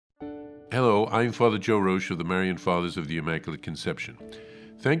Hello, I'm Father Joe Roche of the Marian Fathers of the Immaculate Conception.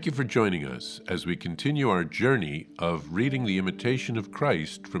 Thank you for joining us as we continue our journey of reading the Imitation of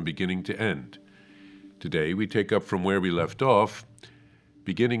Christ from beginning to end. Today we take up from where we left off,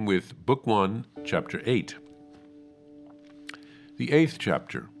 beginning with Book 1, Chapter 8. The 8th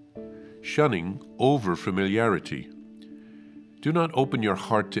chapter, Shunning Over Familiarity. Do not open your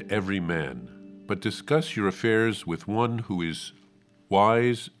heart to every man, but discuss your affairs with one who is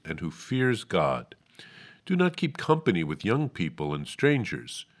wise and who fears God. Do not keep company with young people and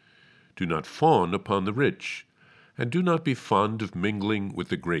strangers. Do not fawn upon the rich, and do not be fond of mingling with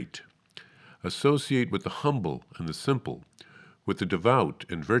the great. Associate with the humble and the simple, with the devout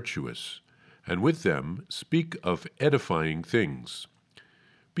and virtuous, and with them speak of edifying things.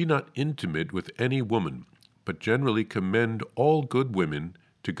 Be not intimate with any woman, but generally commend all good women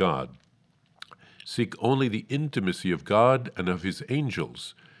to God. Seek only the intimacy of God and of his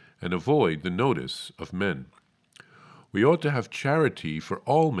angels, and avoid the notice of men. We ought to have charity for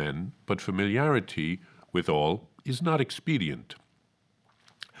all men, but familiarity with all is not expedient.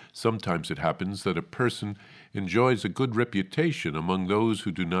 Sometimes it happens that a person enjoys a good reputation among those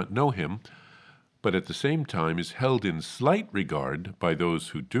who do not know him, but at the same time is held in slight regard by those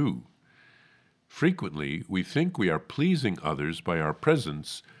who do. Frequently, we think we are pleasing others by our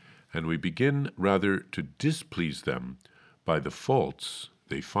presence, and we begin rather to displease them by the faults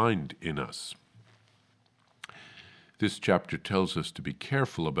they find in us. This chapter tells us to be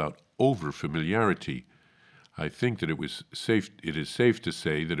careful about over-familiarity. I think that it is safe to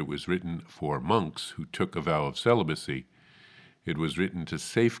say that it was written for monks who took a vow of celibacy. It was written to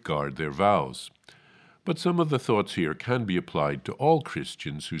safeguard their vows. But some of the thoughts here can be applied to all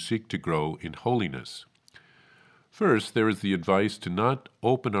Christians who seek to grow in holiness. First, there is the advice to not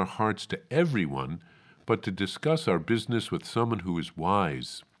open our hearts to everyone, but to discuss our business with someone who is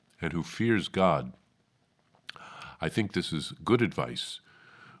wise and who fears God. I think this is good advice.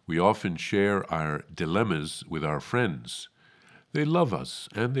 We often share our dilemmas with our friends. They love us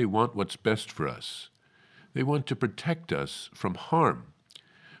and they want what's best for us. They want to protect us from harm.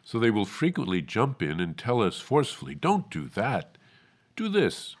 So they will frequently jump in and tell us forcefully, "Don't do that, do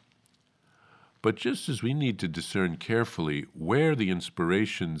this." But just as we need to discern carefully where the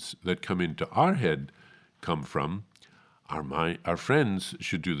inspirations that come into our head come from, our friends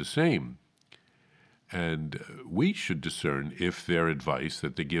should do the same. And we should discern if their advice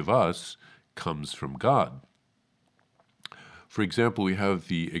that they give us comes from God. For example, we have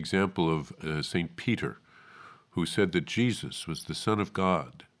the example of St. Peter, who said that Jesus was the Son of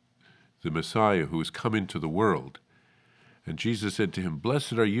God, the Messiah who has come into the world. And Jesus said to him,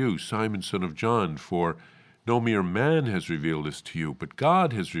 "Blessed are you, Simon, son of John, for no mere man has revealed this to you, but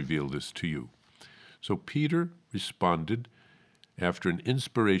God has revealed this to you." So Peter responded after an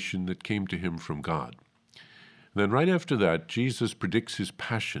inspiration that came to him from God. And then right after that, Jesus predicts his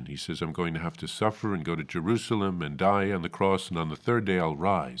passion. He says, "I'm going to have to suffer and go to Jerusalem and die on the cross, and on the third day I'll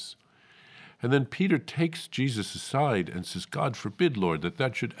rise." And then Peter takes Jesus aside and says, "God forbid, Lord,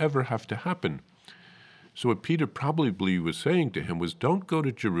 that should ever have to happen." So what Peter probably was saying to him was, "Don't go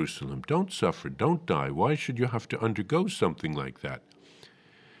to Jerusalem, don't suffer, don't die. Why should you have to undergo something like that?"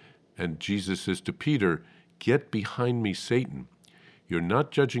 And Jesus says to Peter, "Get behind me, Satan. You're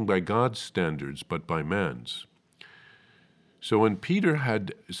not judging by God's standards, but by man's." So when Peter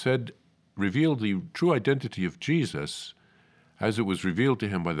had revealed the true identity of Jesus, as it was revealed to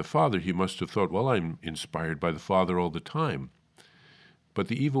him by the Father, he must have thought, "Well, I'm inspired by the Father all the time." But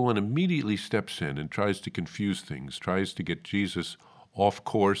the evil one immediately steps in and tries to confuse things, tries to get Jesus off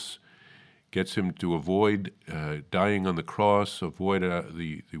course, gets him to avoid dying on the cross, avoid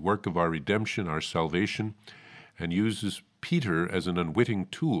the work of our redemption, our salvation, and uses Peter as an unwitting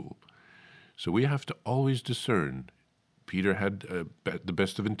tool. So we have to always discern. Peter had the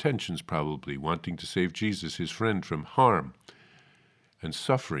best of intentions, probably, wanting to save Jesus, his friend, from harm and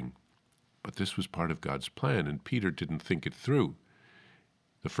suffering. But this was part of God's plan, and Peter didn't think it through.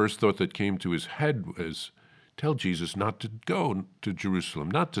 The first thought that came to his head was, "Tell Jesus not to go to Jerusalem,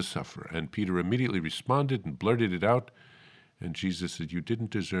 not to suffer." And Peter immediately responded and blurted it out. And Jesus said, "You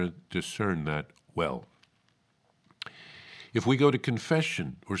didn't discern that well." If we go to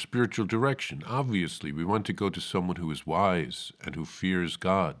confession or spiritual direction, obviously we want to go to someone who is wise and who fears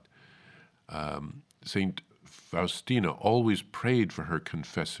God. St. Faustina always prayed for her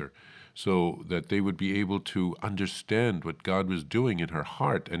confessor, so that they would be able to understand what God was doing in her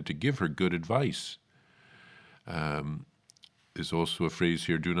heart and to give her good advice. There's also a phrase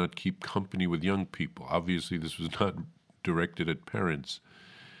here, "Do not keep company with young people." Obviously, this was not directed at parents.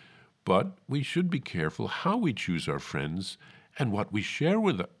 But we should be careful how we choose our friends and what we share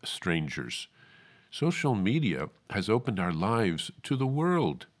with strangers. Social media has opened our lives to the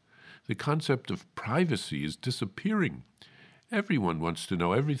world. The concept of privacy is disappearing. Everyone wants to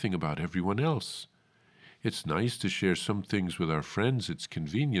know everything about everyone else. It's nice to share some things with our friends, it's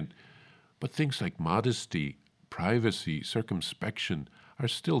convenient, but things like modesty, privacy, circumspection are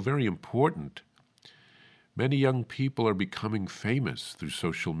still very important. Many young people are becoming famous through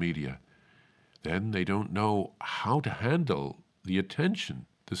social media. Then they don't know how to handle the attention,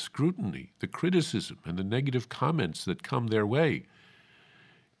 the scrutiny, the criticism, and the negative comments that come their way.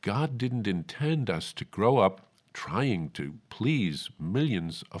 God didn't intend us to grow up trying to please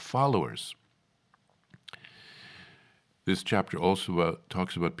millions of followers. This chapter also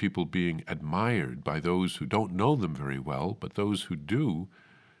talks about people being admired by those who don't know them very well, but those who do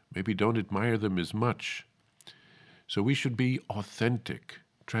maybe don't admire them as much. So we should be authentic,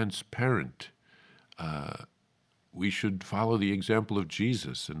 transparent. We should follow the example of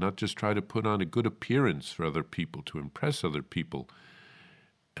Jesus and not just try to put on a good appearance for other people, to impress other people,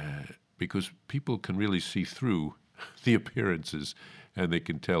 because people can really see through the appearances and they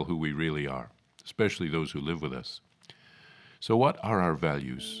can tell who we really are, especially those who live with us. So what are our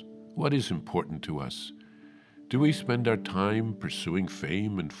values? What is important to us? Do we spend our time pursuing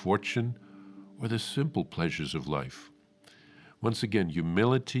fame and fortune, or the simple pleasures of life? Once again,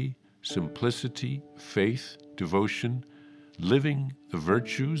 humility, simplicity, faith, devotion, living the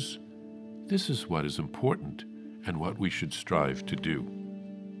virtues, this is what is important and what we should strive to do.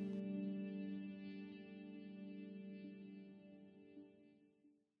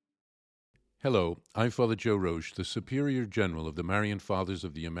 Hello, I'm Father Joe Roche, the Superior General of the Marian Fathers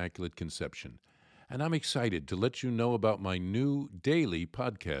of the Immaculate Conception, and I'm excited to let you know about my new daily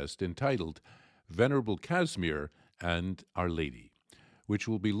podcast entitled Venerable Casimir and Our Lady, which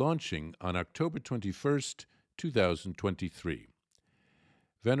will be launching on October 21st, 2023.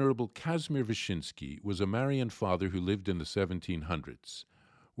 Venerable Casimir Wyszynski was a Marian father who lived in the 1700s.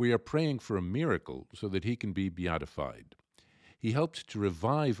 We are praying for a miracle so that he can be beatified. He helped to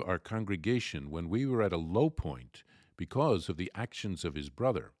revive our congregation when we were at a low point because of the actions of his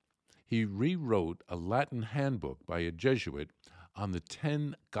brother. He rewrote a Latin handbook by a Jesuit on the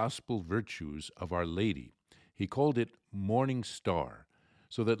 10 gospel virtues of Our Lady. He called it Morning Star,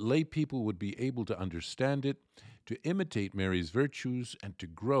 so that lay people would be able to understand it, to imitate Mary's virtues, and to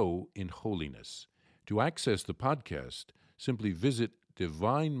grow in holiness. To access the podcast, simply visit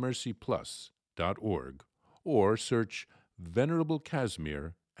divinemercyplus.org or search Venerable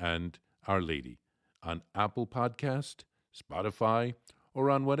Casimir and Our Lady on Apple Podcast, Spotify, or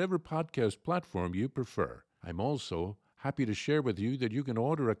on whatever podcast platform you prefer. I'm also happy to share with you that you can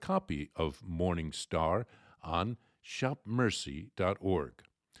order a copy of Morning Star on shopmercy.org.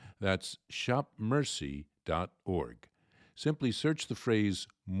 That's shopmercy.org. Simply search the phrase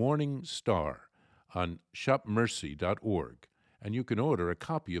Morning Star on shopmercy.org, and you can order a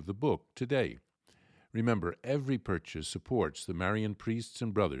copy of the book today. Remember, every purchase supports the Marian priests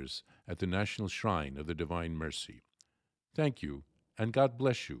and brothers at the National Shrine of the Divine Mercy. Thank you, and God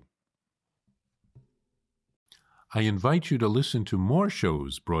bless you. I invite you to listen to more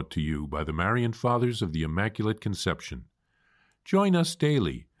shows brought to you by the Marian Fathers of the Immaculate Conception. Join us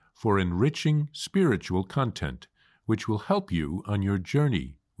daily for enriching spiritual content, which will help you on your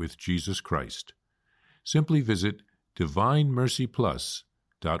journey with Jesus Christ. Simply visit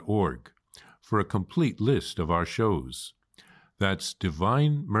divinemercyplus.org for a complete list of our shows. That's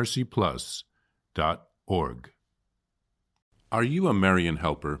divinemercyplus.org. Are you a Marian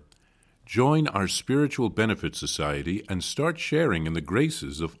helper? Join our Spiritual Benefit Society and start sharing in the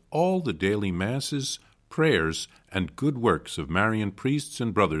graces of all the daily masses, prayers, and good works of Marian priests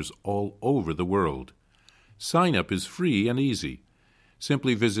and brothers all over the world. Sign up is free and easy.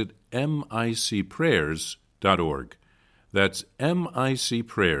 Simply visit micprayers.org. That's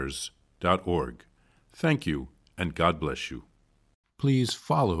micprayers.org. Thank you, and God bless you. Please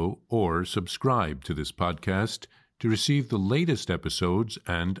follow or subscribe to this podcast to receive the latest episodes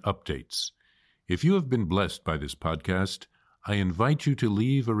and updates. If you have been blessed by this podcast, I invite you to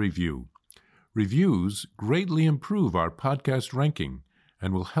leave a review. Reviews greatly improve our podcast ranking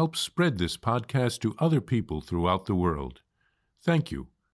and will help spread this podcast to other people throughout the world. Thank you.